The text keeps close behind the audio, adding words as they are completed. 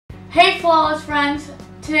Hey flawless friends,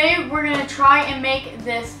 today we're going to try and make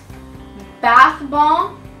this bath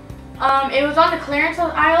bomb. It was on the clearance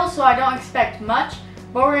aisle, so I don't expect much,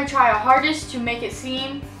 but we're going to try our hardest to make it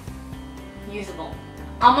seem usable.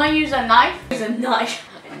 I'm going to use a knife.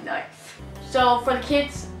 So for the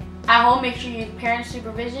kids at home, make sure you use parent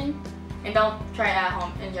supervision and don't try it at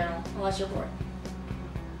home in general, unless you're bored.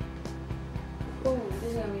 Ooh,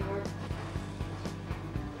 this is going to be hard.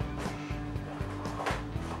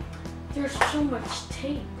 There's so much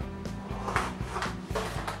tape.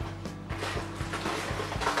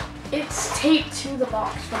 It's taped to the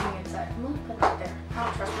box from the inside. I'm gonna put it there. I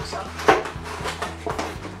don't trust myself.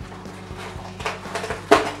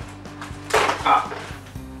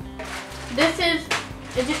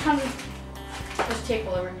 It just comes with, there's tape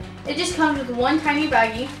all over. It just comes with one tiny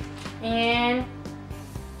baggie and,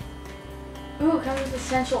 ooh, it comes with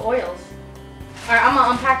essential oils. Alright, I'm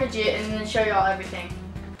gonna unpackage it and then show y'all everything.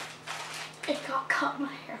 It got caught in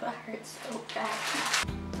my hair, that hurts so bad.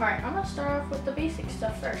 Alright, I'm gonna start off with the basic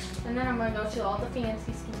stuff first, and then I'm gonna go to all the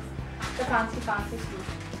fancy stuff. The fancy stuff.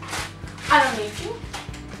 I don't need to.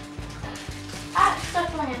 Ah, it stuck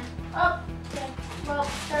to my hand. Oh, okay. Well,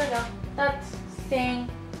 there we go. That's staying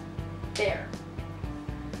there.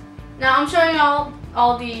 Now I'm showing y'all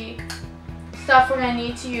all the stuff we're gonna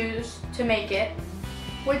need to use to make it,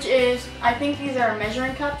 which is, I think these are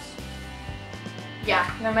measuring cups. Yeah,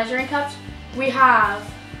 they're measuring cups. We have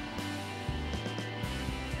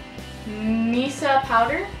Misa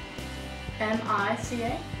powder,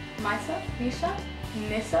 M-I-C-A,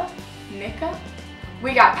 Mika.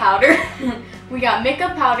 We got powder. We got Mika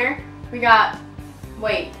powder. We got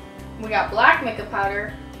black Mika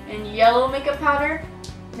powder and yellow Mika powder.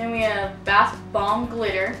 Then we have bath bomb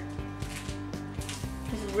glitter.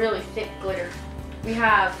 This is really thick glitter. We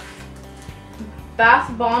have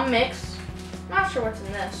bath bomb mix. Not sure what's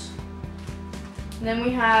in this. And then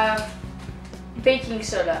we have baking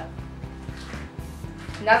soda.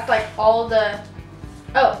 And that's like all the,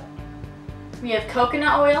 oh, we have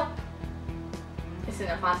coconut oil. It's in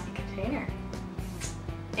a plastic container.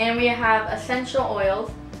 And we have essential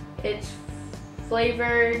oils. It's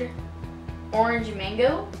flavored orange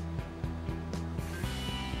mango.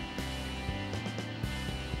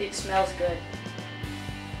 It smells good.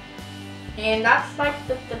 And that's like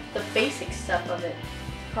the basic stuff of it.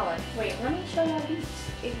 Wait, let me show you these.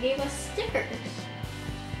 It gave us stickers.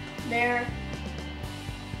 They're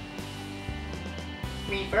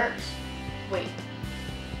reverse. Wait.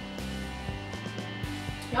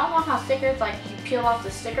 Y'all know how stickers, like, you peel off the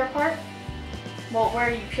sticker part? Well, where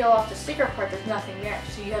you peel off the sticker part, there's nothing there.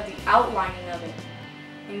 So you have the outlining of it.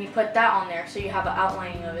 And you put that on there, so you have an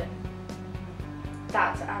outlining of it.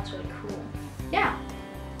 That's actually cool. Yeah.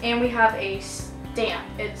 And we have a stamp.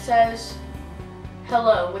 It says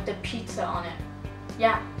hello with the pizza on it.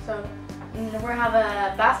 Yeah, so we have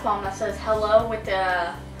a bath bomb that says hello with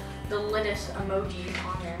the lettuce emoji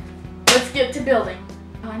on there. Let's get to building.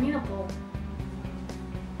 Oh, I need a bowl.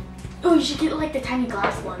 Oh, you should get like the tiny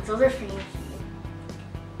glass ones. Those are fancy.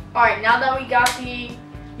 Alright, now that we got the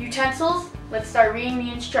utensils, let's start reading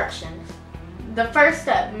the instructions. The first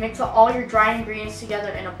step, mix all your dry ingredients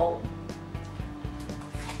together in a bowl.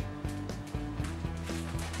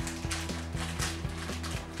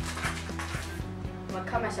 I'm gonna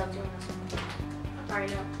cut myself doing this. I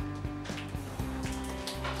already know.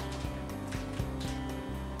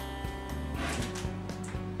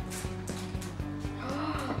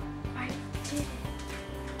 I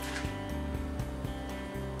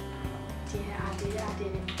did it. I did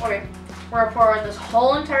it. Okay, we're gonna pour this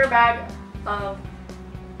whole entire bag of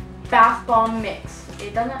bath bomb mix.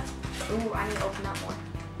 It doesn't. Ooh, I need to open that more.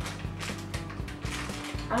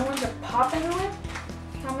 I don't want it to pop everywhere.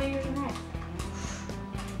 How am I using that?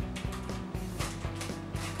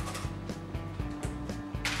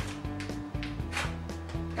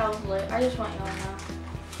 That was lit. I just want y'all to know.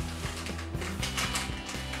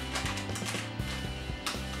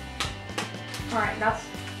 Alright, that's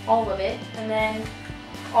all of it. And then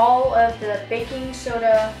all of the baking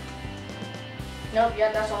soda. Nope,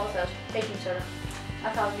 yeah, that's all it says. Baking soda. I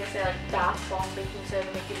thought I was going to say like bath bomb baking soda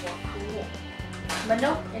to make it more cool. But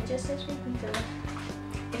nope, it just says baking soda.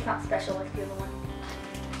 It's not special like the other one.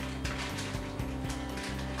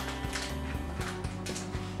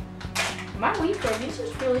 My weed for these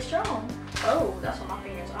is really strong. Oh, that's on my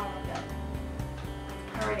fingers. I don't like that.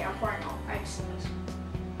 Alrighty, I'm pouring all. I have to sneeze.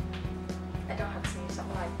 I don't have to sneeze, I'm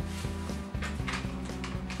lying.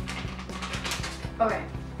 Okay.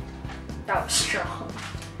 That was strong.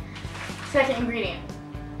 Second ingredient.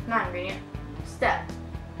 Not ingredient. Step.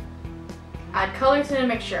 Add color to the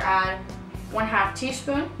mixture. Add 1/2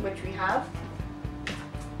 teaspoon, which we have.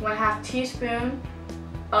 1/2 teaspoon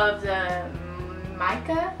of the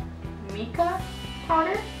mica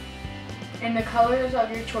powder in the colors of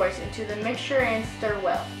your choice into the mixture and stir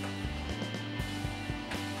well.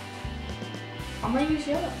 I'm gonna use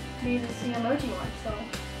yellow because it's the emoji one, so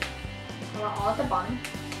I want all at the bottom.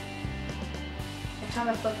 Every time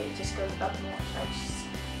I flick it, it just goes up more. So I just,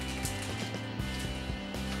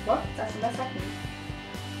 well, that's the best I can do.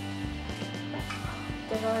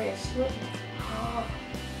 There's already a slit. Oh.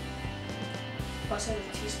 Plus I have a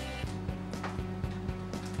teaspoon.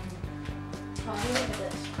 Oh, look at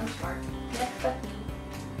this. I'm smart. Yep, that's me.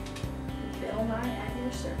 Bill Nye at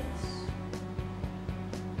your service.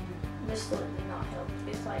 This slit did not help.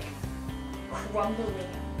 It's like crumbling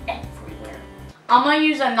everywhere. I'm gonna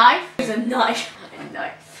use a knife. Use a knife. A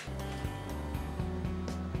knife.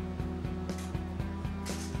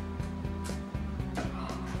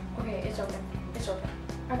 Okay, it's open. It's open.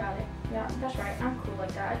 I got it. Yeah, that's right. I'm cool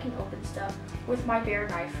like that. I can open stuff with my bare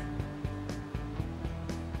knife.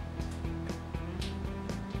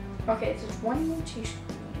 Okay, it says 1 teaspoon.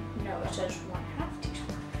 No, it says 1/2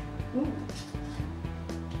 teaspoon. Ooh.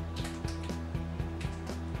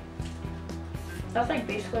 That's like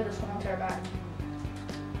basically this whole entire bag.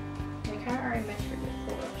 They kind of already mixed it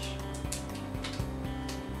for us.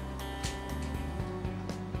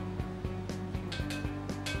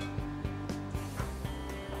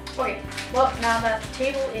 Okay, well now that the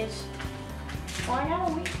table is, well I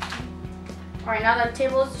gotta wait. Alright, now that the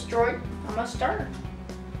table is destroyed, I'm gonna stir.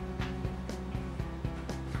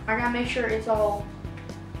 I gotta make sure it's all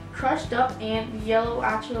crushed up and yellow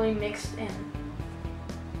actually mixed in.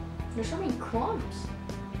 There's so many crumbs.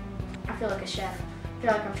 I feel like a chef. I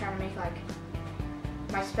feel like I'm trying to make like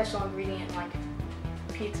my special ingredient, like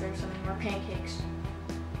pizza or something, or pancakes.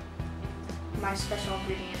 My special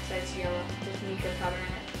ingredient says yellow. There's mica powder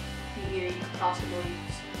in it. You could possibly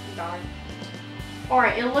die.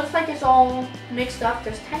 Alright, it looks like it's all mixed up.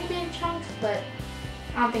 There's tiny bit of chunks, but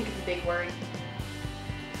I don't think it's a big worry.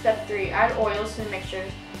 Step 3, add oils to the mixture.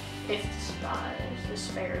 If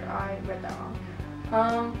desired, I read that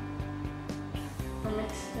wrong. Or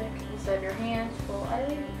mix stick instead of your hands. Well, I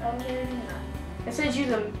was already doing that. It says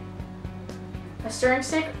use a stirring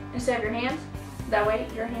stick instead of your hands. That way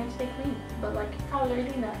your hands stay clean. But like, I was already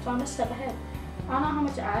doing that, so I'm a step ahead. I don't know how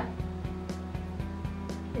much to add.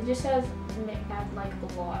 It just says add like a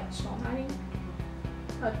lot, so I'm adding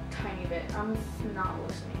a tiny bit. I'm not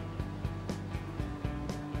listening.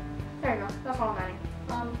 There you go. That's all I'm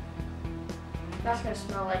adding. That's gonna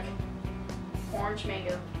smell like orange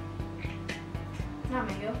mango. Not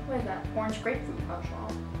mango. What is that? Orange grapefruit. What's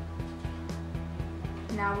wrong?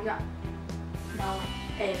 Now we got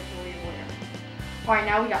everywhere. All right,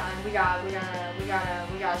 now we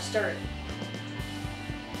gotta stir it.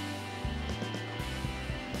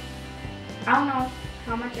 I don't know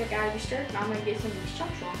how much I gotta be stirred. I'm gonna get some of these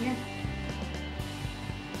chunks wrong here.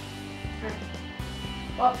 All right.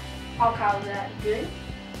 Well, I'll call that good.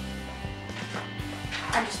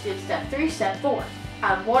 I just did step 3. Step 4,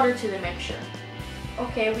 add water to the mixture.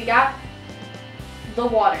 Okay, we got the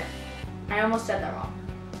water. I almost said that wrong.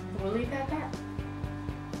 We'll leave that at that.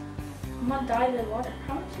 I'm gonna dye the water.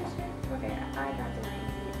 How much is it? Okay, I got the right.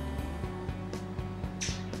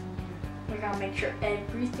 We gotta make sure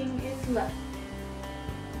everything is left.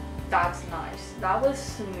 That's nice. That was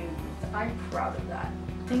smooth. I'm proud of that.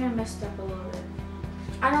 I think I messed up a little bit.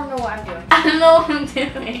 I don't know what I'm doing. I don't know what I'm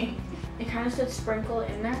doing. It kind of said sprinkle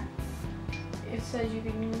in there. It says you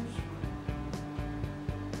can use.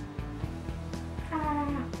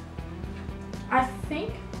 I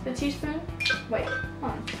think the teaspoon. Wait,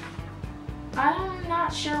 hold on. I'm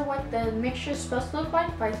not sure what the mixture is supposed to look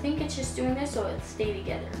like, but I think it's just doing this so it stay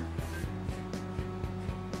together.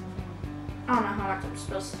 I don't know how much I'm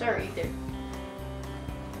supposed to stir either.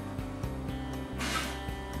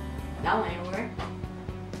 That went anywhere.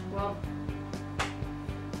 Well,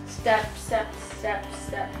 step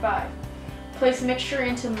 5. Place mixture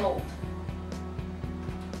into mold.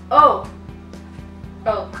 Oh,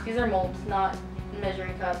 these are molds, not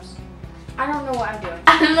measuring cups. I don't know what I'm doing.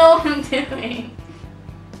 I don't know what I'm doing.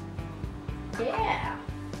 Yeah.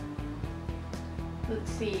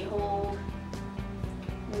 Let's see, hold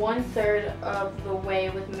 1/3 of the way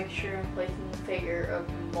with mixture and place in the figure of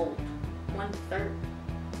mold. 1/3.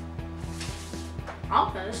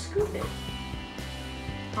 I'm gonna scoop it.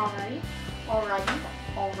 Alrighty.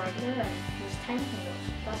 There's tiny handles.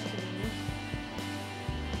 That's convenient.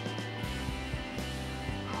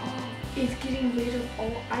 Oh, it's getting rid of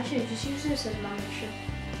all. I should just use this as my mixture.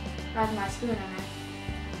 As my spoon, I mean.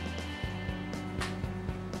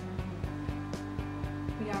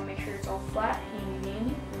 sure it's all flat, handy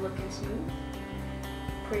dandy, looking smooth.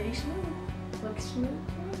 Pretty smooth. Looks smooth.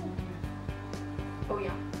 Oh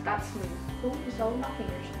yeah, that's smooth. Oh, it's all my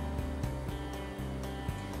fingers.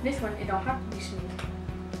 This one, it don't have to be smooth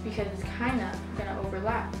because it's kind of gonna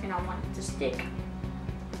overlap and I want it to stick.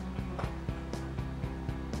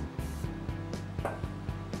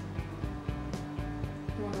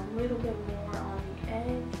 Want a little bit more on the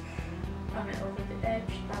edge. I mean over the edge,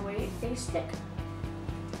 that way they stick.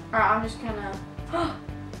 Alright, I'm just gonna, oh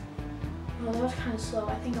that was kind of slow.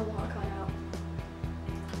 I think I want to cut out.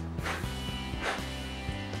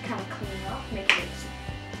 Kind of clean it up, make it,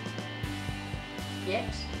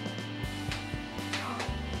 yes.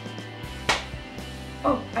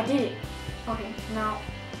 Oh, I did it. Okay, now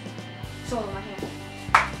it's all in my hand.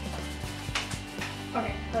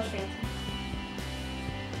 Okay, that was fancy.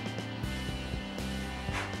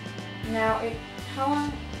 Now it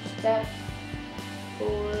comes step 4.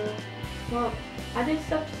 Well, I did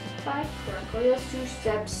step 5 correctly. Let's do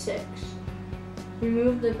step 6.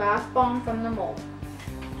 Remove the bath bomb from the mold.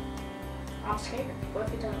 I'm scared. What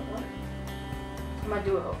if it doesn't work? I'm gonna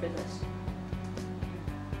do it over this.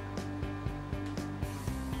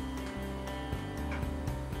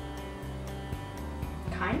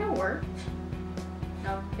 Kinda worked.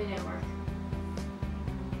 No, it didn't work.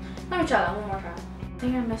 Let me try that one more time. I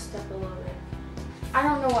think I messed up a little bit. I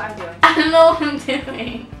don't know what I'm doing. I don't know what I'm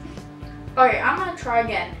doing. Okay, I'm gonna try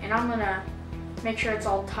again, and I'm gonna make sure it's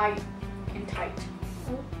all tight and tight.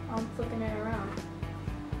 Oh, I'm flipping it around.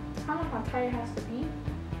 I don't know how tight it has to be,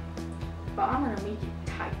 but I'm gonna make it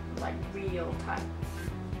tight, like real tight.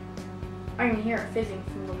 I can hear it fizzing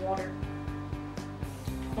from the water.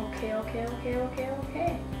 Okay, okay, okay, okay,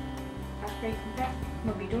 okay. That's pretty compact.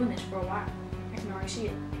 I'm gonna be doing this for a while. I can already see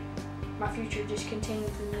it. My future just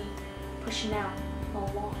continues with me pushing out a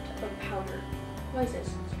lot of powder. What is this?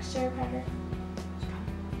 Syrup powder?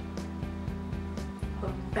 A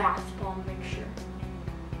bath bomb mixture.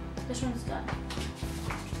 This one's done.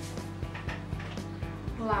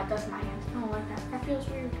 Wow, that's my hands. I don't like that. That feels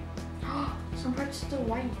weird. Some parts are still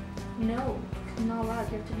white. No, it's not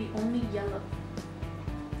allowed. You have to be only yellow.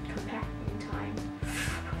 Compacting time.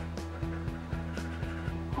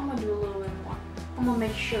 I'm gonna do a little bit more. I'm gonna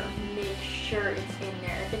make sure it's in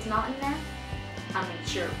there. If it's not in there, I made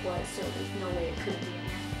sure it was, so there's no way it couldn't be in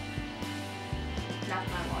there. That's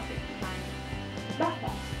my logic behind bath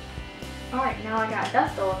bombs. Alright, now I got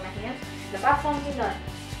dust all in my hands. The bath bombs are done.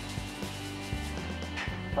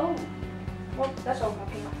 Oh, well, that's all my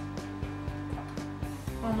pants.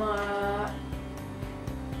 I'm gonna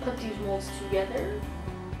put these molds together.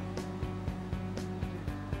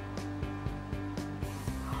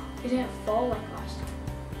 It didn't fall like last time.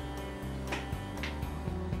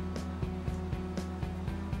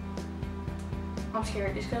 I'm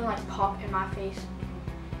scared. It's gonna like pop in my face.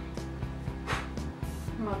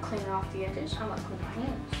 I'm gonna clean off the edges. I'm gonna clean my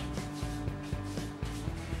hands.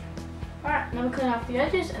 Alright, let me clean off the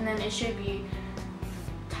edges and then it should be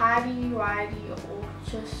tidy-whitey or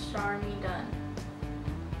just army done.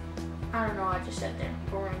 I don't know what I just said there,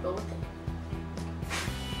 but we're gonna go with it.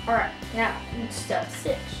 Alright, now step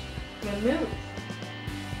 6. Remove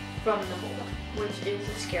from the mold, which is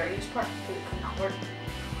the scariest part because it could not work.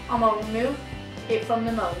 I'm gonna remove it from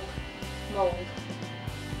the mold. I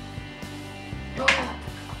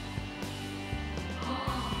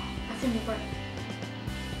think it worked.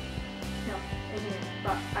 No, it didn't,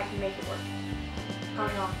 but I can make it work.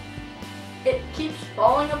 Hang on. It keeps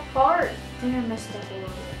falling apart. I think I messed up a little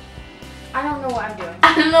bit. I don't know what I'm doing.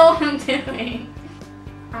 I don't know what I'm doing.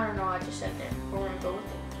 I don't know what I just said there, but we're gonna go with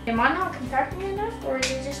it. Am I not compacting enough, or is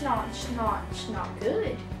it just not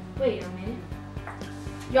good? Wait a minute.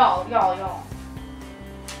 Y'all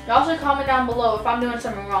should comment down below if I'm doing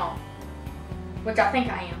something wrong, which I think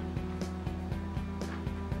I am.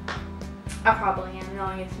 I probably am,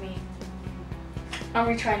 knowing it's me. I'm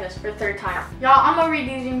retrying this for the 3rd time. Y'all, I'm gonna read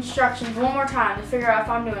these instructions one more time to figure out if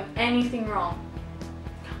I'm doing anything wrong.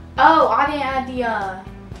 Oh, I didn't add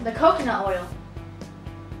the coconut oil.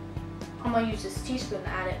 I'm gonna use this teaspoon to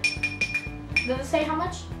add it. Does it say how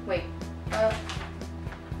much? Wait.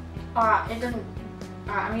 Alright, it doesn't.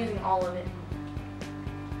 Alright, I'm using all of it.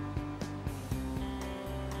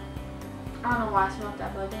 I don't know why I smelled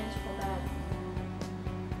that, but it didn't smell bad.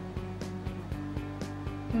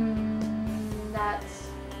 That's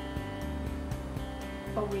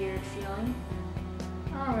a weird feeling.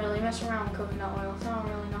 I don't really mess around with coconut oil, so I don't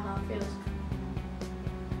really know how it feels.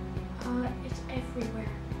 It's everywhere.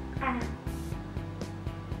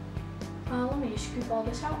 Let me just scoop all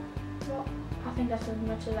this out. Well, I think that's as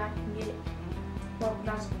much as I can get it. Well,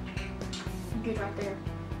 that's good right there.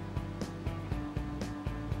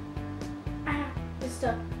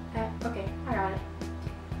 stuck at, okay, I got it.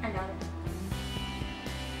 I got it.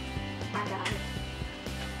 I got it.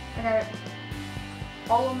 I got it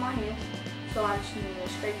all on my hands, so I just need to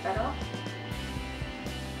scrape that up.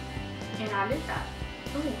 And I did that.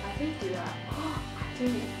 Oh, I did do that. Oh, I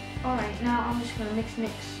did it. Alright, now I'm just gonna mix. Nope,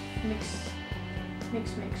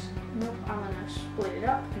 I'm gonna split it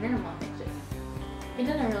up and then I'm gonna mix it. It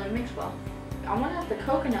doesn't really mix well. I wonder if the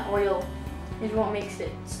coconut oil is what makes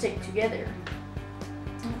it stick together.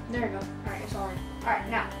 There you go. Alright, it's all in. Alright,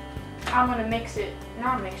 now I'm gonna mix it.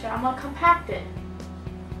 I'm gonna compact it.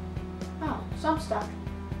 Oh, some stuff.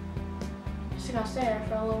 Just gonna stay there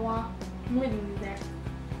for a little while. I'm leaving you there.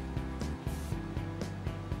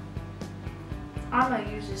 I'm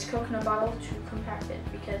gonna use this coconut bottle to compact it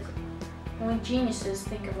because only geniuses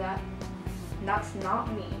think of that. That's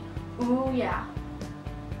not me. Ooh yeah.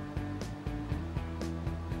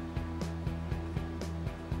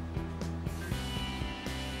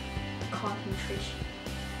 Concentration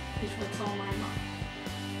is what's on my mind.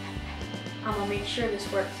 I'm gonna make sure this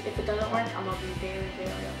works. If it doesn't work, I'm gonna be very,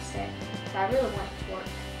 very upset. But I really want it to work.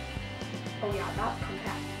 Oh yeah, that's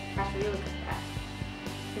compact. That's really compact.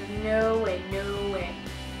 There's no way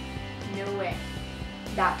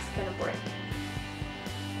that's gonna break.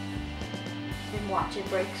 And watch, it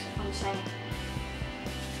breaks. I'm saying.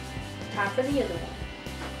 Time for the other one.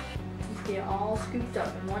 Let's get it all scooped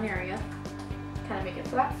up in one area. Kind of make it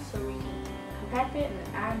flat so we can compact it and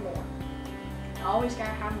then add more. You always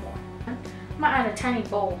gotta have more. I might add a tiny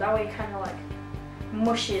bowl. That way it kind of like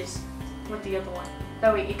mushes with the other one.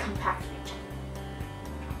 That way it compacts it.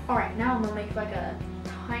 Alright, now I'm gonna make like a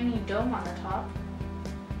tiny dome on the top.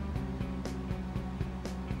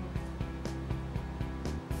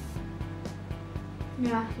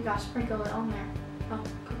 Yeah, you gotta sprinkle it on there. Oh,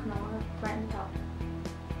 coconut oil right on the top.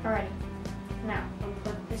 Alrighty. Now, I'm gonna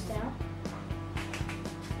put this down.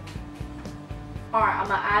 Alright, I'm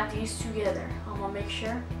gonna add these together. I'm gonna make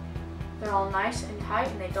sure they're all nice and tight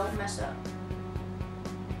and they don't mess up.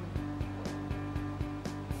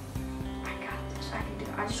 I got this. I can do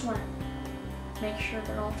it. I just want to make sure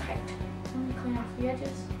they're all tight. Let me clean off the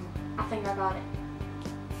edges. I think I got it.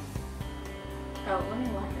 Oh, let me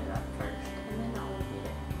line it up first and then I'll repeat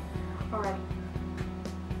it. Alrighty.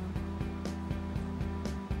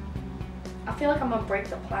 I feel like I'm gonna break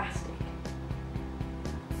the plastic.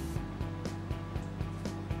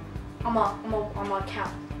 I'm gonna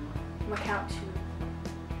count. I'm gonna count to.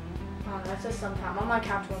 I don't know. It says sometime. I'm gonna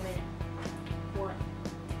count to a minute. 1,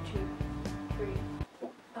 2, 3, 4,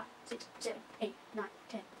 5, 6, 7, 8, 9,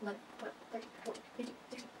 10, 11, 12, 13, 14, 15,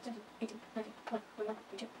 16, 17, 18, 19, 20, 21,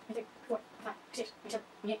 22, 23, 24, 25, 26, 27,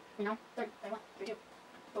 28, 29, 30, 31, 32,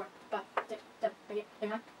 34, 35, 36, 37, 38,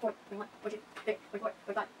 39, 40, 41, 42, 43, 44,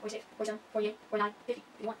 45, 46, 47, 48, 49, 50,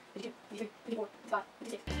 51, 52, 53, 54, 55,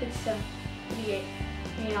 56, 57, 58,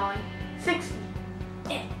 59, 60.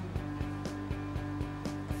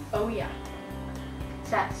 Oh yeah.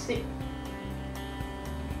 That's it.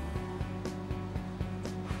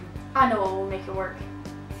 I know what will make it work.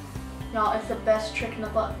 Y'all, it's the best trick in the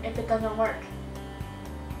book. If it doesn't work,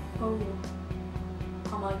 oh,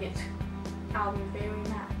 I'll be very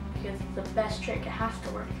mad because it's the best trick. It has to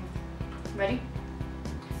work. Ready?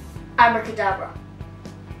 Abracadabra.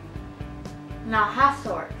 Now it has to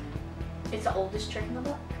work. It's the oldest trick in the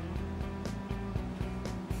book.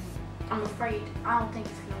 I'm afraid. I don't think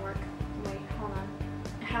it's gonna work. Wait, hold on.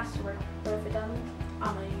 It has to work. But if it doesn't,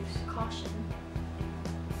 I'm gonna use caution.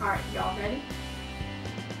 Alright, y'all ready?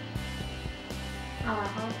 Come on.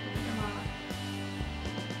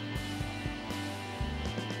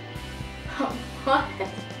 What? I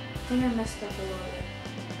think I messed up a little bit.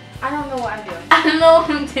 I don't know what I'm doing. I don't know what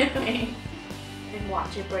I'm doing. And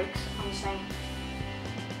watch, it breaks. I'm saying.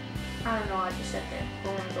 I don't know, I just said that.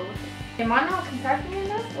 We're gonna go with it. Am I not compacting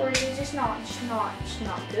enough, or is it just not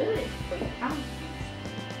good? Wait, I'm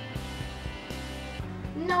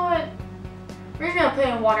you know what? We're just gonna put it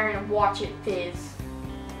in water and watch it fizz.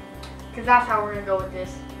 Cause that's how we're gonna go with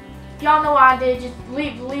this. Y'all know what I did? Just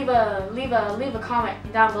leave a comment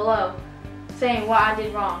down below saying what I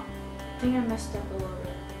did wrong. I think I messed up a little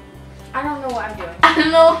bit. I don't know what I'm doing. I don't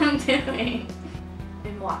know what I'm doing.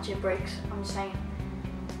 And watch, it breaks. I'm saying.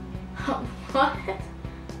 What?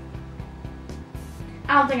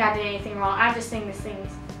 I don't think I did anything wrong. I just think this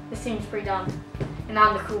seems pretty dumb. And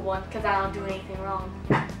I'm the cool one because I don't do anything wrong.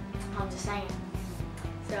 I'm just saying.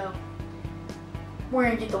 So, we're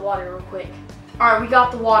going to get the water real quick. Alright, we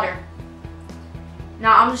got the water.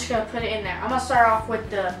 Now I'm just going to put it in there. I'm going to start off with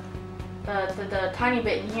the tiny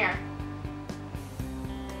bit in here.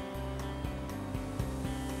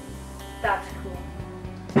 That's cool.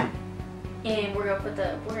 And we're gonna put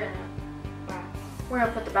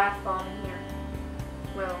the bath bomb in here.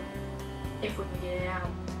 Well, if we can get it out.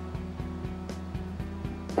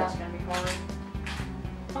 That's gonna be hard.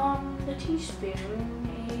 The teaspoon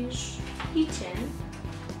is eaten.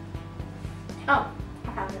 Oh,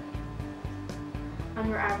 I have it. I'm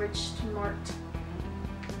your average smart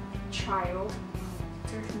child.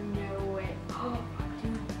 There's no way. Oh, I'm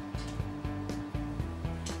doing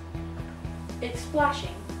it. It's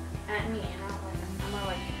splashing at me, and I'm gonna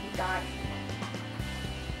like die.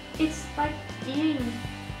 It's like eating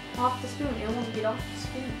off the spoon. It won't get off the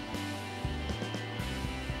spoon.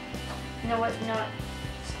 You know what? You know what?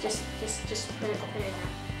 Just put it in there.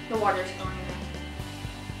 The water's going in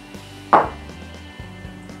there.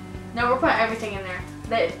 No, we're putting everything in there.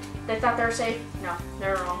 They thought they were safe. No,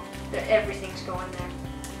 they're wrong. Everything's going there.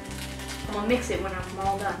 I'm gonna mix it when I'm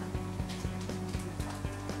all done.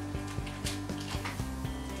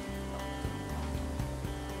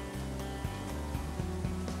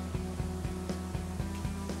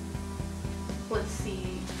 Let's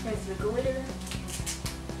see. Here's the glitter.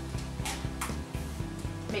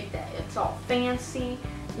 Make that. It's all fancy.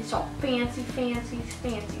 It's all fancy, smancy.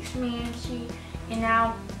 And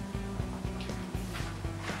now,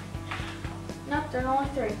 nope, there's only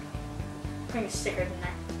 3. Bring a sticker in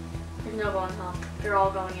there. There's no going home. They're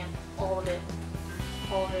all going in. All of it.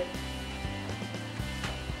 All of it.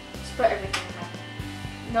 Just put everything in there.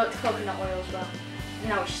 No, it's coconut oil as well.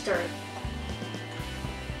 Now we stir it.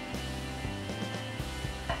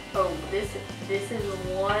 Oh, this is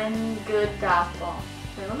one good bath bomb.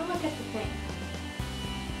 Wait, let me look at the thing.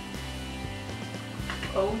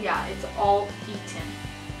 Oh yeah, it's all eaten.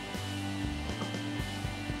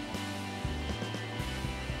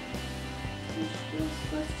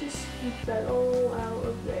 Let's just scoop that all out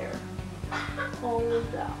of there. All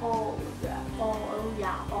of that. Oh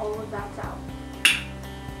yeah, all of that's out.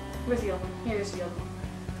 Where's the other one? Here's the other one.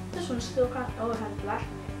 This one's still kind of, oh, it has black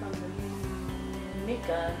in it from the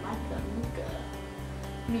Mika.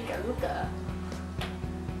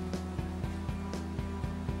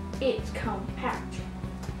 It's compact.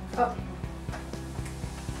 Oh.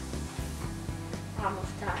 I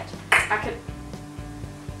almost died. I could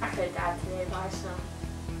have died today by some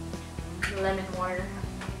lemon water.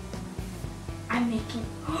 I'm making,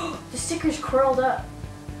 the sticker's curled up.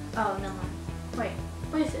 Oh, no. Wait,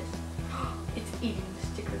 what is this? It's eating the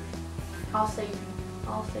sticker. I'll save you.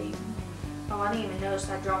 Oh, I didn't even notice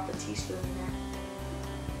I dropped the teaspoon in there.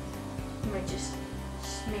 I'm gonna just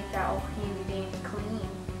make that all handy dandy clean.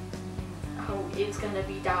 Oh, it's gonna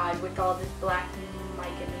be dyed with all this black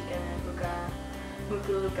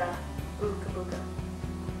Muka Luka.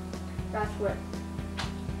 That's what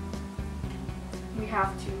we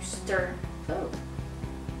have to stir. Oh.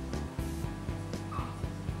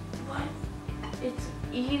 What? It's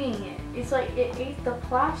eating it. It's like it ate the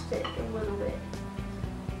plastic a little bit.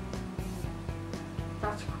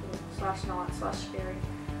 That's cool. / not / scary.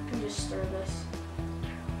 Let me just stir this.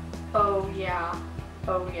 Oh yeah.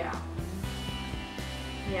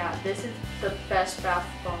 Yeah, this is the best bath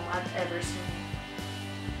bomb I've ever seen.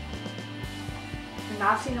 And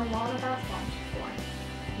I've seen a lot of bath bombs before.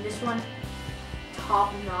 And this one,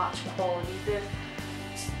 top-notch quality. This,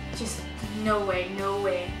 just no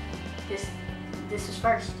way. This is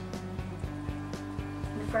first.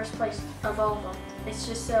 In the first place of all of them. It's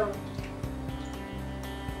just so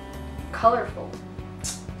colorful.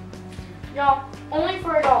 Y'all, only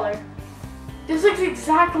for $1. This looks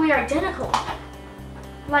exactly identical.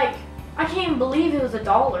 Like, I can't even believe it was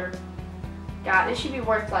 $1. God, this should be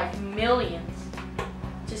worth like millions.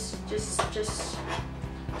 Just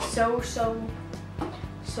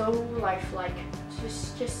so lifelike.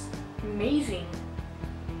 Just amazing.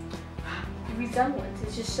 The resemblance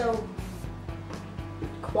is just so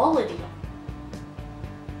quality.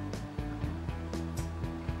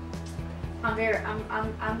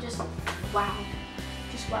 I'm just wow.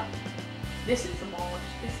 Just wow. This is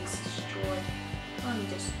demolished. This is destroyed. Let me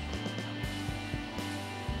just.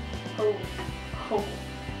 Oh.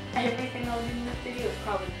 Everything I was in this video is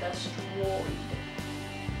probably destroyed.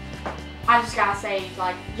 I just gotta say,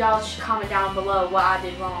 like, y'all should comment down below what I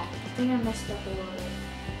did wrong. I think I messed up a little bit.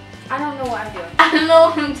 I don't know what I'm doing. I don't know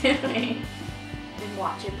what I'm doing. And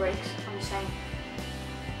watch, it breaks. I'm just saying.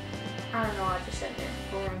 I don't know, I just said there.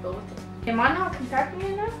 We're gonna go with it. Am I not compacting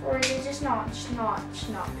enough, or is it just not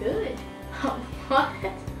good? What?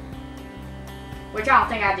 Which I don't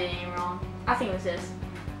think I did any wrong. I think it was this.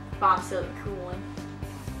 But I'm still cooling.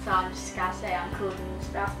 So I'm just gotta say I'm cooling this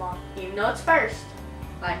bath bomb. Even though it's first.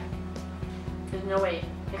 Like, there's no way.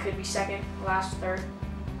 It could be second, last, third.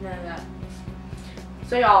 None of that.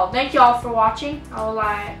 So y'all, thank y'all for watching.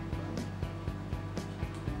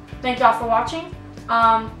 Thank y'all for watching.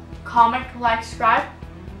 Comment, like, subscribe,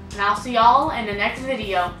 and I'll see y'all in the next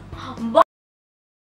video. Bye.